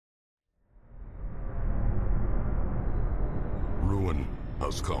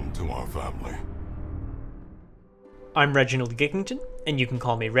has come to our family. I'm Reginald Gickington, and you can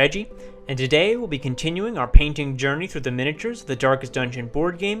call me Reggie, and today we'll be continuing our painting journey through the miniatures of the Darkest Dungeon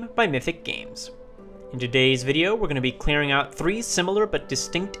board game by Mythic Games. In today's video, we're going to be clearing out 3 similar but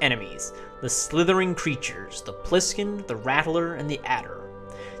distinct enemies, the Slithering creatures, the Pliskin, the Rattler, and the Adder.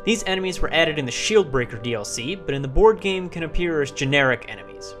 These enemies were added in the Shieldbreaker DLC, but in the board game can appear as generic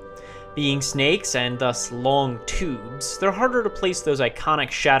enemies. Being snakes, and thus long tubes, they're harder to place those iconic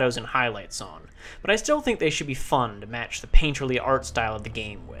shadows and highlights on, but I still think they should be fun to match the painterly art style of the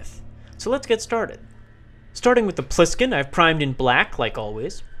game with. So let's get started. Starting with the Pliskin, I've primed in black, like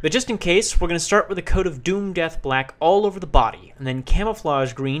always, but just in case, we're going to start with a coat of Doom Death black all over the body, and then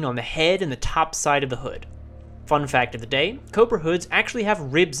camouflage green on the head and the top side of the hood. Fun fact of the day, Cobra hoods actually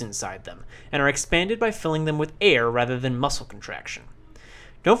have ribs inside them, and are expanded by filling them with air rather than muscle contraction.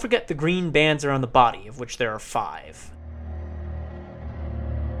 Don't forget the green bands around the body, of which there are 5.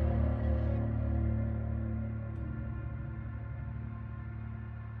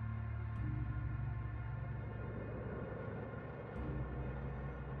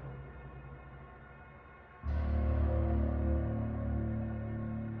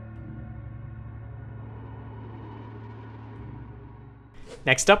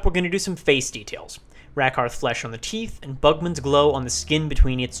 Next up, we're going to do some face details. Rakarth flesh on the teeth, and Bugman's glow on the skin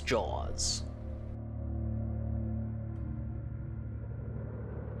between its jaws.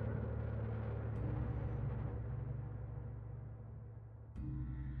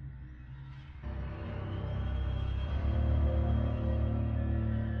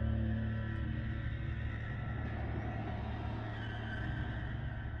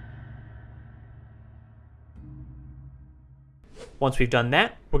 Once we've done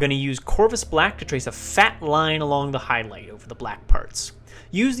that, we're going to use Corvus Black to trace a fat line along the highlight over the black parts.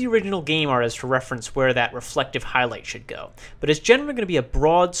 Use the original game art as to reference where that reflective highlight should go, but it's generally going to be a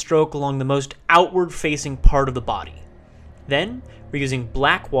broad stroke along the most outward-facing part of the body. Then, we're using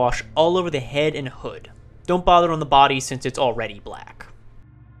black wash all over the head and hood. Don't bother on the body since it's already black.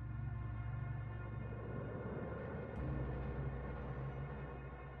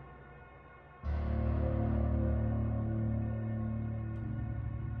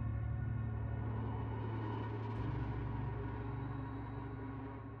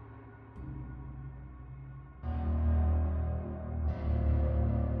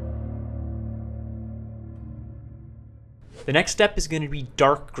 The next step is going to be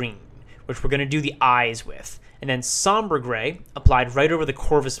dark green, which we're going to do the eyes with, and then somber gray applied right over the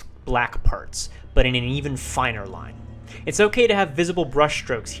Corvus black parts, but in an even finer line. It's okay to have visible brush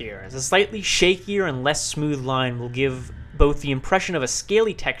strokes here, as a slightly shakier and less smooth line will give both the impression of a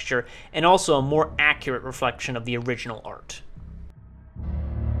scaly texture and also a more accurate reflection of the original art.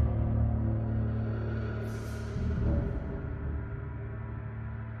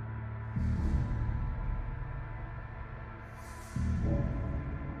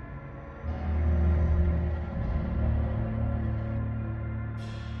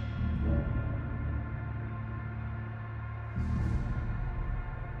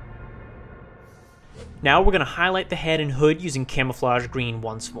 Now we're going to highlight the head and hood using camouflage green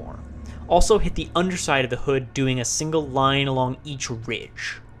once more. Also hit the underside of the hood doing a single line along each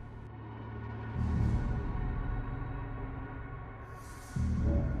ridge.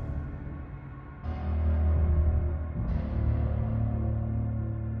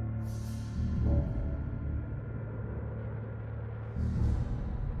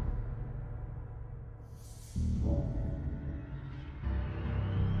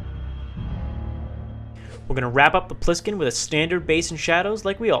 We're going to wrap up the Pliskin with a standard base and shadows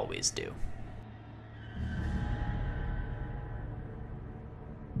like we always do.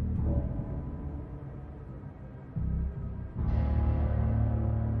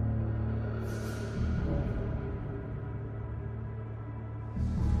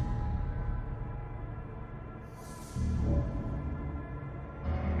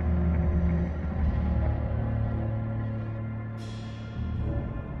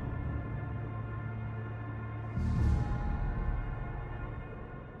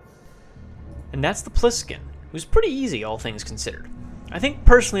 And that's the Pliskin, who's pretty easy, all things considered. I think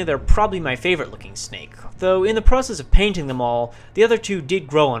personally they're probably my favorite looking snake, though in the process of painting them all, the other 2 did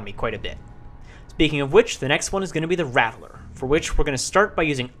grow on me quite a bit. Speaking of which, the next one is going to be the Rattler, for which we're going to start by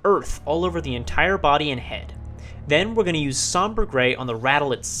using earth all over the entire body and head. Then we're going to use somber gray on the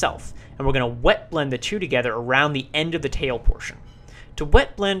rattle itself, and we're going to wet blend the 2 together around the end of the tail portion. To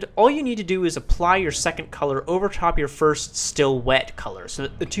wet blend, all you need to do is apply your second color over top your first still wet color so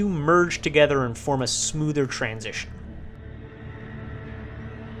that the 2 merge together and form a smoother transition.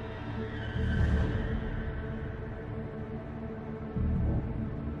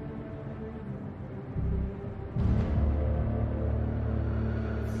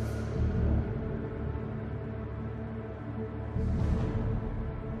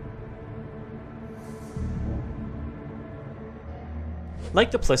 Like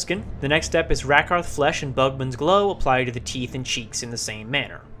the Pliskin, the next step is Rakarth Flesh and Bugman's Glow applied to the teeth and cheeks in the same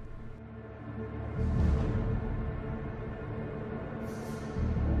manner.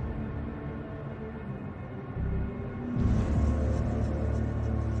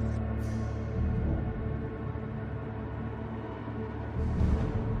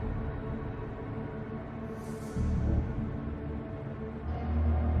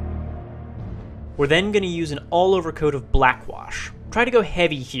 We're then going to use an all-over coat of blackwash. Try to go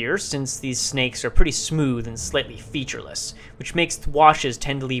heavy here, since these snakes are pretty smooth and slightly featureless, which makes washes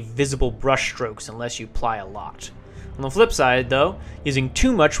tend to leave visible brush strokes unless you apply a lot. On the flip side, though, using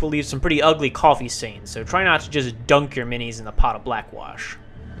too much will leave some pretty ugly coffee stains, so try not to just dunk your minis in the pot of blackwash.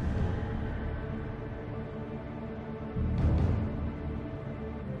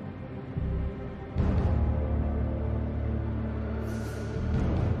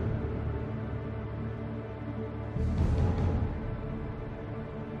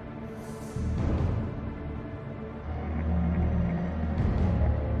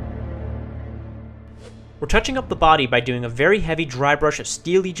 We're touching up the body by doing a very heavy dry brush of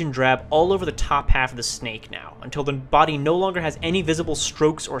Steel Legion Drab all over the top half of the snake now, until the body no longer has any visible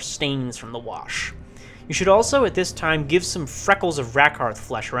strokes or stains from the wash. You should also, at this time, give some freckles of Rakarth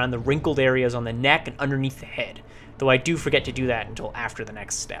flesh around the wrinkled areas on the neck and underneath the head, though I do forget to do that until after the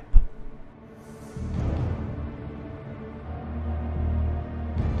next step.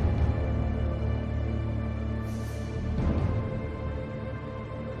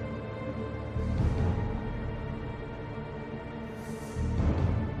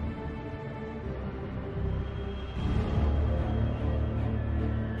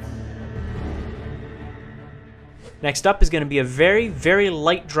 Next up is going to be a very, very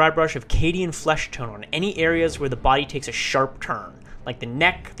light dry brush of Cadian Flesh Tone on any areas where the body takes a sharp turn, like the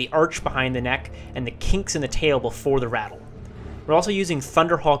neck, the arch behind the neck, and the kinks in the tail before the rattle. We're also using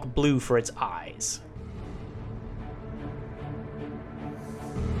Thunderhawk Blue for its eyes.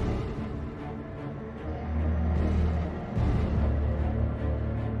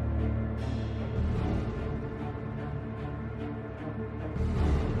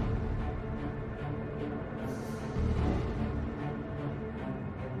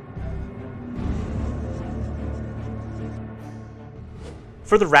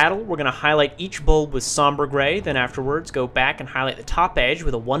 For the rattle, we're going to highlight each bulb with Somber Gray, then afterwards go back and highlight the top edge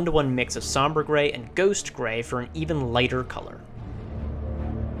with a 1-to-1 mix of Somber Gray and Ghost Gray for an even lighter color.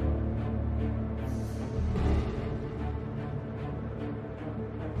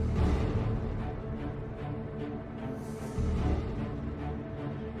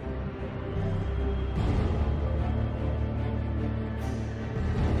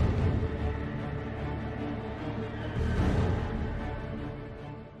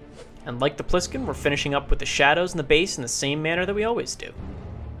 And like the Pliskin, we're finishing up with the shadows and the base in the same manner that we always do.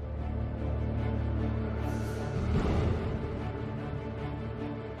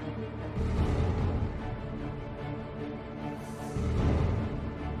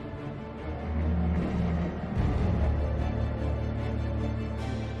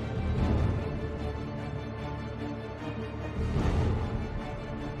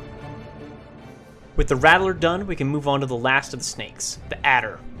 With the Rattler done, we can move on to the last of the snakes, the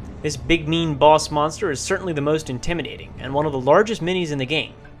Adder. This big mean boss monster is certainly the most intimidating, and one of the largest minis in the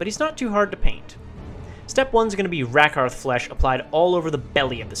game, but he's not too hard to paint. Step 1 is going to be Rakarth Flesh applied all over the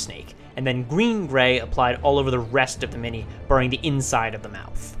belly of the snake, and then Green Gray applied all over the rest of the mini, barring the inside of the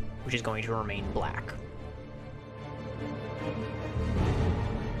mouth, which is going to remain black.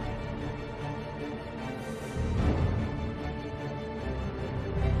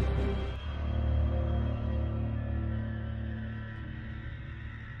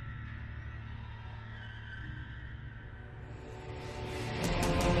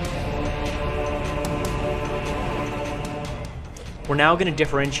 We're now going to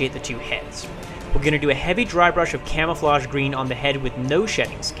differentiate the two heads. We're going to do a heavy dry brush of Camouflage Green on the head with no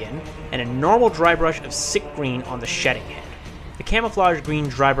shedding skin, and a normal dry brush of Sick Green on the shedding head. The Camouflage Green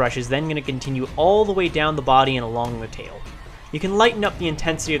dry brush is then going to continue all the way down the body and along the tail. You can lighten up the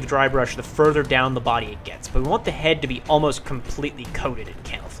intensity of the dry brush the further down the body it gets, but we want the head to be almost completely coated in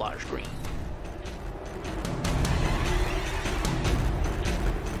Camouflage Green.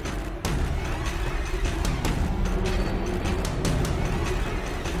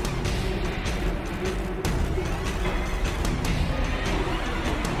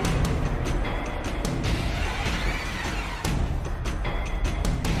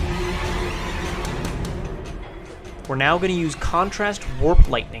 We're now going to use Contrast Warp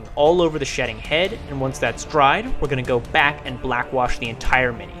Lightning all over the shedding head, and once that's dried, we're going to go back and blackwash the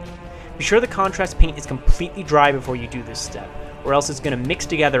entire mini. Be sure the contrast paint is completely dry before you do this step, or else it's going to mix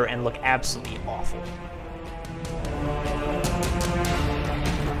together and look absolutely awful.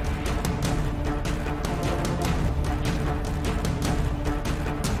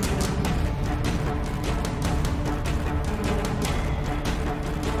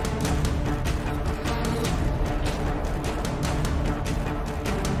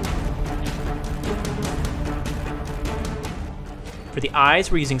 For the eyes,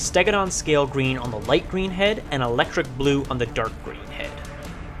 we're using Stegodon Scale Green on the light green head and Electric Blue on the dark green head.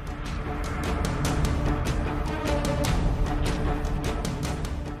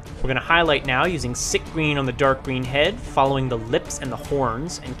 We're going to highlight now using Sick Green on the dark green head, following the lips and the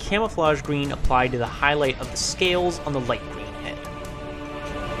horns, and Camouflage Green applied to the highlight of the scales on the light green head.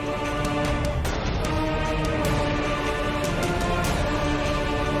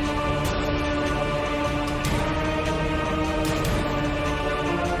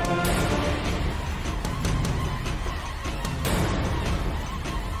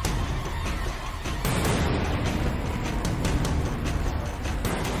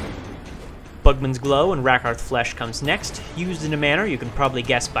 Bugman's Glow and Rackarth Flesh comes next, used in a manner you can probably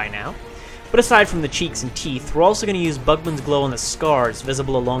guess by now. But aside from the cheeks and teeth, we're also going to use Bugman's Glow on the scars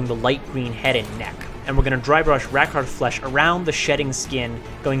visible along the light green head and neck, and we're going to dry brush Rackarth Flesh around the shedding skin,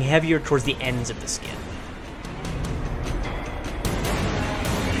 going heavier towards the ends of the skin.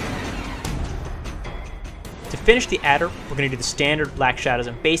 To finish the adder, we're going to do the standard black shadows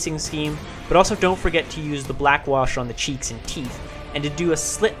and basing scheme, but also don't forget to use the black wash on the cheeks and teeth, and to do a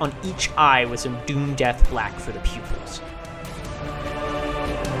slit on each eye with some Doom Death Black for the pupils.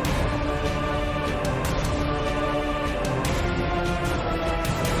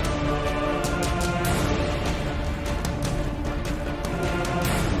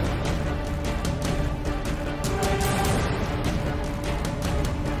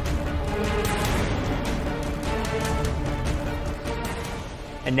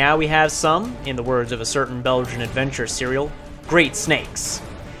 And now we have some, in the words of a certain Belgian adventure serial, great snakes.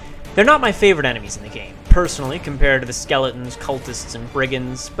 They're not my favorite enemies in the game, personally, compared to the skeletons, cultists, and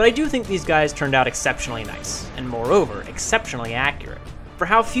brigands, but I do think these guys turned out exceptionally nice, and moreover, exceptionally accurate. For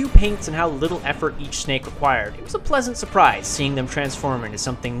how few paints and how little effort each snake required, it was a pleasant surprise seeing them transform into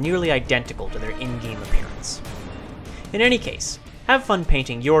something nearly identical to their in-game appearance. In any case, have fun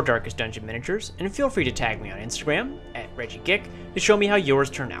painting your Darkest Dungeon miniatures, and feel free to tag me on Instagram, @ReggieGick, to show me how yours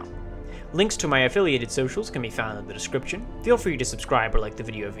turn out. Links to my affiliated socials can be found in the description. Feel free to subscribe or like the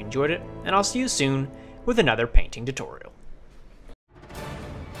video if you enjoyed it, and I'll see you soon with another painting tutorial.